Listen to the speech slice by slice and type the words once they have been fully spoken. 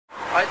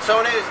Right,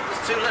 Tony, there's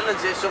two little ones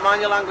here, so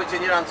mind your language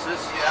in your answers.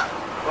 Yeah.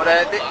 But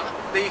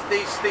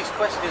these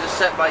questions are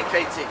set by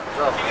Katy as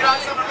well. Keep your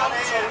eyes on the road,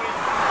 Tony.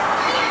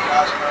 Keep your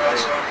eyes on the road,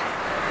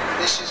 Tony.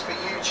 This is for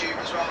YouTube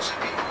as well, so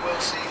people will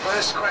see.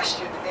 First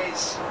question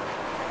is,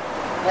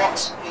 what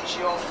is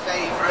your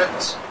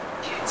favourite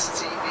kids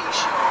TV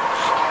show?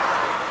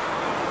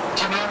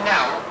 Do you mean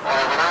now, or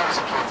when I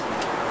was a kid?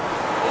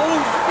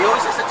 Ooh, he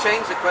always has to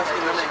change the question,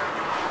 doesn't he?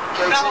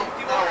 Katy, no, when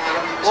you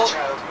was a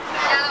child.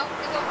 No.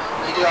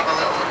 You do have a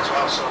little one as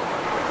well, so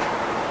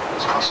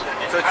it's possible.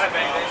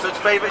 So it's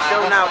favourite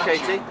show now,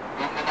 Katy? In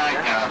the night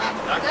garden.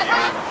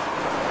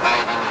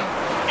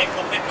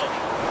 Pickle.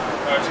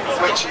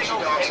 Which is your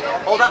daughter?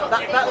 Oh,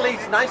 that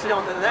leads nicely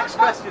on to the next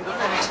question,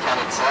 doesn't it? This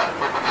character,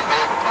 but my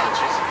favourite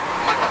character is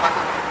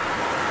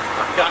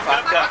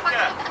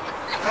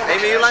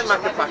Amy, you like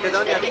Macapaca,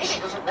 don't you? She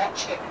doesn't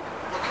watch it.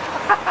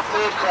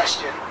 Third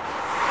question.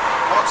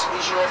 What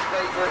is your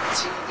favourite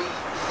TV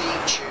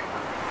theme tune?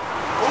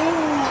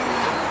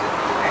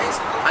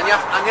 And you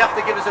have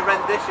to give us a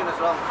rendition as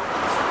well.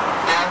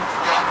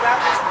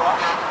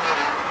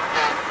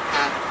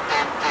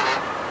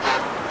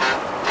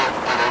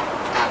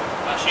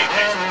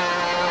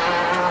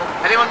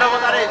 Anyone know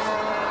what that is?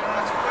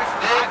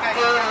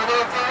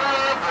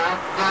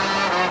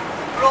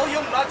 We're all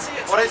young lads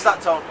here. What is that,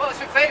 Tom? Well, it's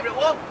my favourite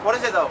one. What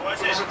is it though? What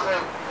is Give us it? a clue.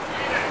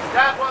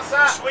 Dad, what's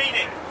that?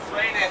 Sweeney.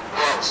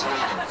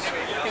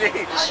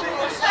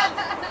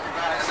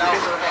 Now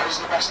for what is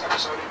the best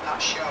episode in that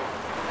show?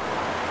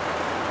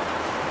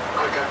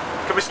 Quicker.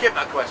 Can we skip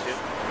that question?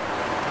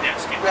 Yeah,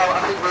 skip. Well, I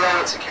think we're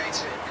on to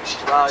Katy because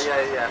she's. Well,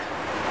 yeah.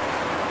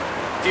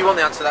 Do you want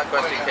the answer to that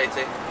question,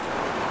 Katy?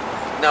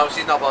 No,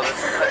 she's not bothered.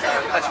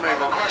 Let's move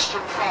on.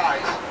 Question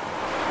 5.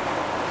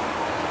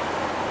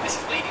 This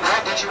is leading.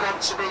 What did you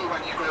want to be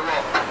when you grew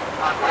up,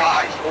 and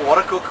why? Oh, what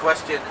a good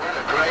question. What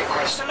a great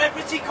question.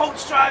 Celebrity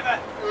coach driver.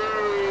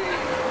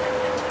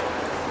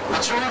 The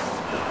truth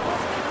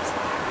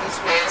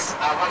is,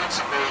 I wanted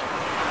to be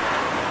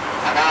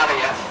an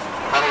RAF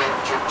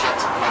jump jet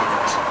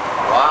pilot.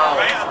 Wow.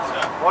 Great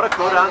answer. What a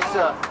good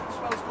answer.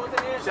 Smells good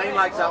in here. Shane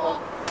likes that one.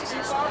 Is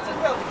it started,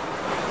 Will?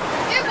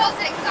 Who was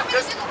it? 'Cause I'm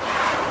Just- in the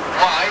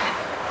Why?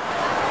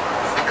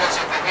 Because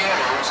of the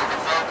heroes of the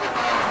Falkland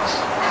Islands.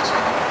 That's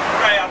all.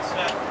 Great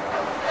answer.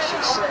 Question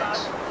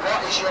 6.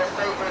 What is your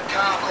favourite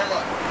car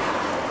colour?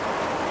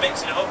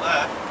 Mixing it up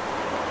there.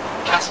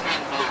 Caspian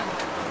blue.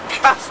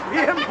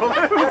 Caspian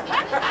blue.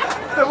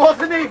 There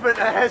wasn't even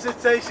a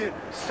hesitation.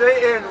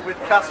 Straight in with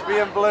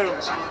Caspian blue.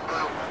 Caspian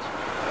blue.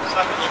 It's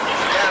like a lovely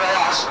shit. Dare I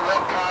ask,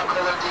 what car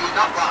colour do you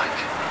not like?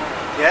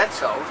 Yeah,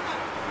 told.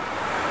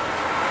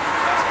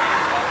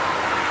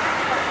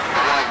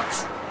 Right.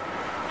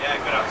 Yeah,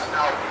 good answer.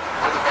 Now,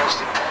 for the most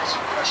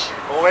important question,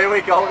 Oh, here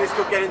we go. This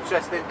could get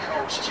interesting.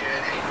 coach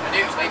journey. I knew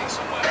it was leading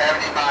somewhere.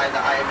 Bearing in mind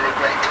that I am in a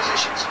great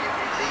position to give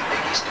you the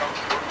biggest donkey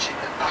punch in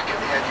the back of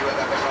the head you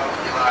have ever felt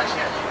in your life.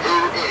 Who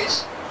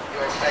is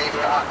your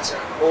favourite actor?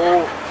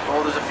 Oh,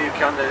 there's a few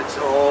candidates.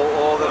 They're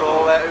all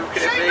there. Who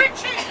can it be?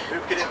 Richie.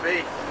 Who can it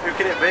be? Who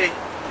can it be?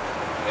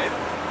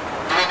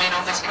 Do you mean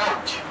on this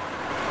coach?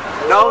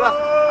 No,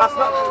 that's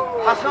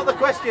not the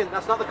question.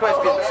 That's not the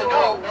question.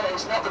 No,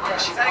 it's not the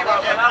question. Tell you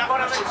what, Yeah, I've got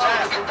him in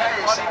there. compare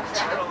yourself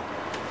to him.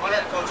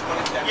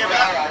 Yeah,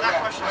 but that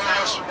question's When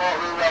Austin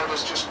Waterloo Road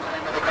has just come in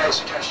with a great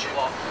suggestion.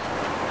 On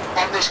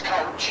this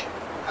coach,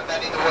 and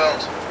then in the world.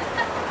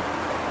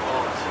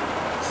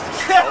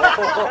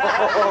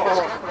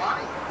 Why?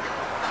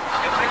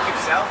 He'll think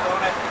himself,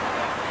 won't he?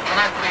 Can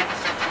I plead the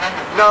Fifth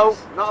Amendment? No,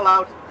 not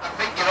allowed. I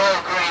think you're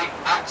all great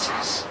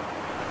actors,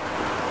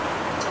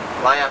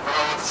 Liar. but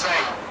I would say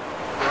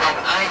the one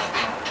I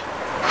think,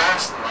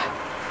 personally,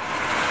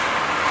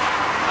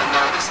 and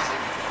no, this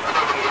isn't, I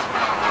don't think it is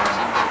brown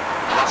nosing, but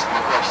I'll ask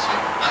my question.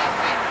 I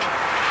think,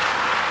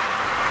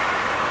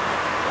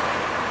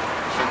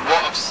 from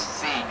what I've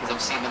seen, because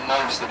I've seen the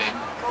most of him,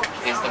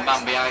 is the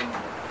man behind.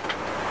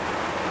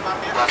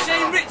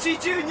 Shane Ritchie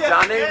Jr.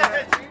 Danny.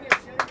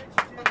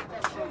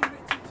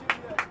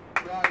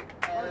 Right,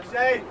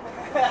 Shane.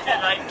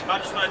 Yeah, like, I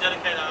just want to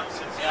dedicate that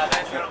answer. Yeah,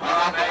 that's your who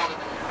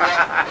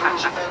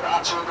is your favourite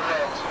actor in the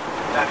world?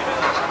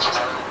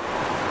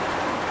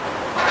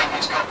 I think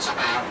it's got to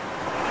be, I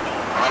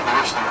like the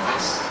wish of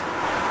this,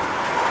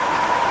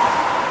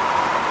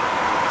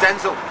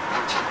 Denzel.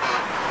 Richard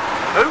Burton.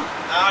 Who?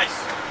 Nice.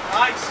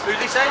 Who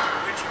did he say?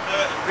 Richard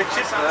Burton.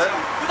 Richard Nice answer.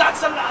 Burton. Good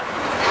answer, lad.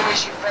 Who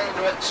is your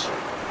favourite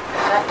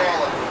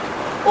footballer?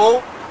 Oh,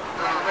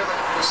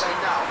 We'll say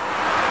now.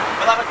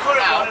 We'll have a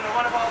current one and a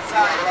one of all We'll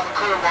time. have a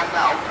current one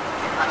now,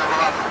 and then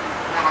we'll have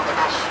one on the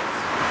bus.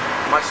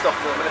 might stop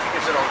for a minute if it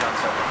gives a wrong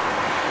answer.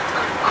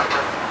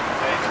 Okay.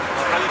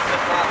 Favourite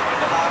footballer on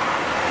the bus?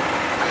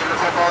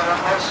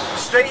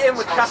 Straight in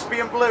with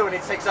Caspian blue, and he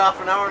takes half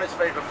an hour on his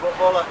favourite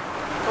footballer.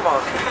 Come on.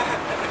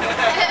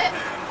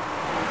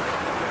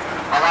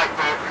 I like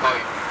Bert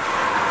Coyne.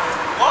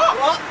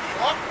 What?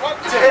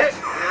 Dirt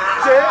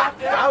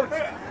out.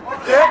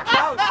 Dirt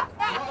out.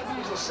 What have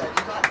you just said? You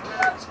like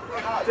dirt?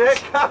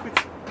 Dirt out.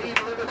 Being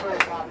a Liverpool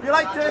fan. You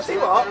like dirty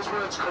what? Those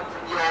words come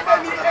from your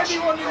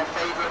Anyone your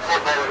favourite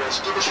footballer is.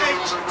 Give us your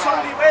rules and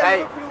Tony, right.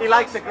 hey, he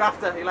likes a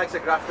grafter. He likes a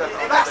grafter.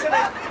 He likes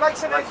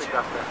an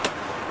grafter.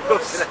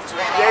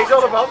 Yeah, he's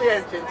all about the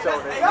engine,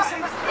 Tony.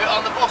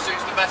 On the bus,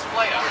 who's the best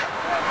player?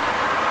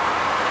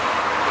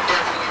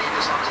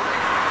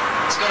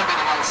 It's got to be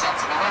the one sat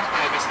to the left,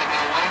 maybe,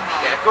 Katy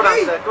Wainwright. Yeah, good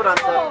answer, good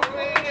answer.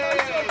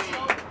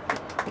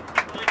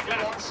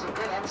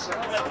 Good answer.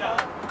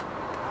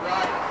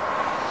 Right.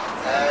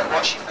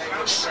 What's your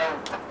favourite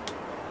soap?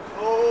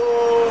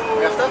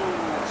 After?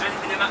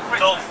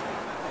 Dove.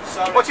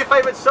 What's your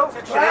favourite soap?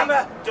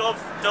 Dove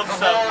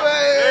soap.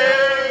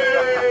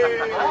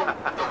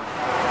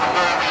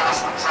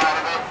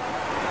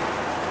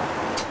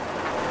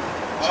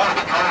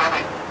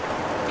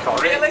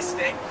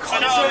 Realistic.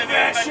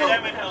 Controversial.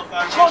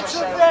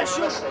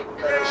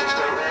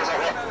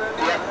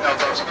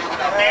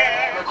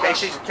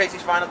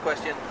 Katie's final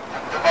question.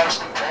 The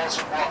most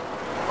important one.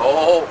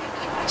 Oh.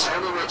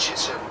 Tony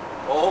Richardson.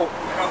 Oh.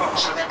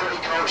 Celebrity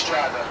coach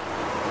driver.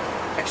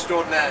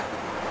 Extraordinaire.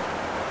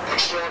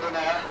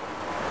 Extraordinaire.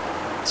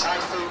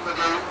 Typhoon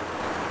Lagoon.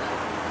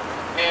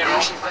 Hero.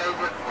 Who's your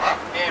favourite? What?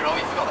 Hero,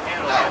 you forgot the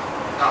hero. No,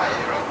 not a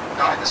hero.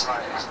 Not in the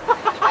slightest. Who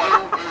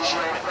is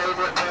your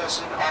favourite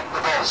person on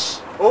the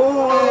bus?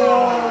 Oh.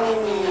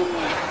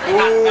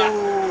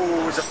 Oh.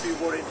 There's a few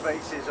worried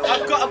faces. Oh.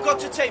 I've got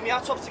to take me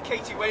hat off to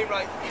Katy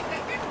Wainwright.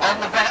 On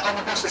the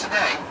bus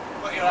today,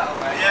 Put your hat on,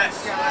 mate.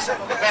 Yes. the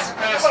best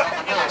person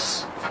on the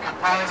bus for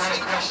compiling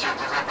those questions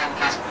is, I think,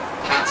 is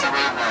Katy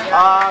Wainwright.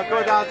 Ah,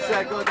 good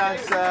answer, good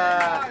answer.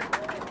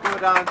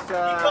 Good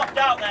answer. Copped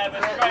out there,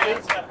 but great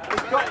answer.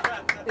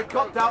 He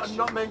copped out and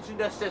not mentioned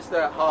her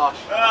sister. Harsh.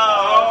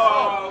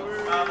 Oh.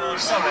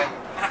 Sorry,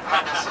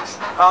 I'm the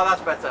sister. Oh,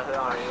 that's better.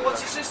 Oh,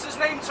 What's your sister's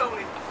name,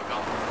 Tony?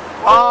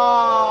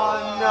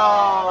 oh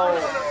no.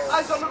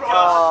 Eyes on the road.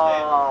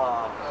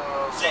 Oh.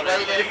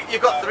 Sorry.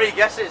 You've got 3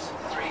 guesses.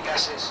 3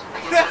 guesses.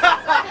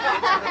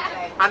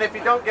 And if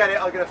you don't get it,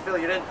 I'm going to fill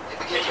you in.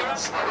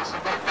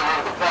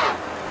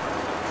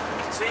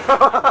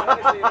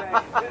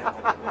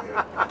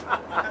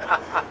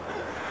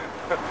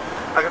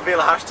 I can feel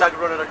a hashtag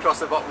running across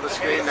the bottom of the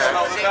screen there.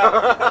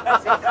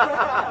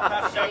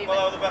 Hashtag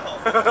below the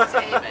belt.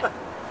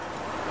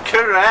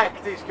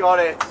 Correct, he's got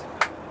it.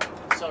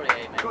 Sorry,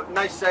 Amy. Good,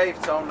 nice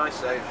save, Tom, nice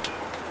save.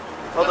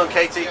 Well done,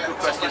 Katie, good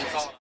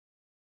question.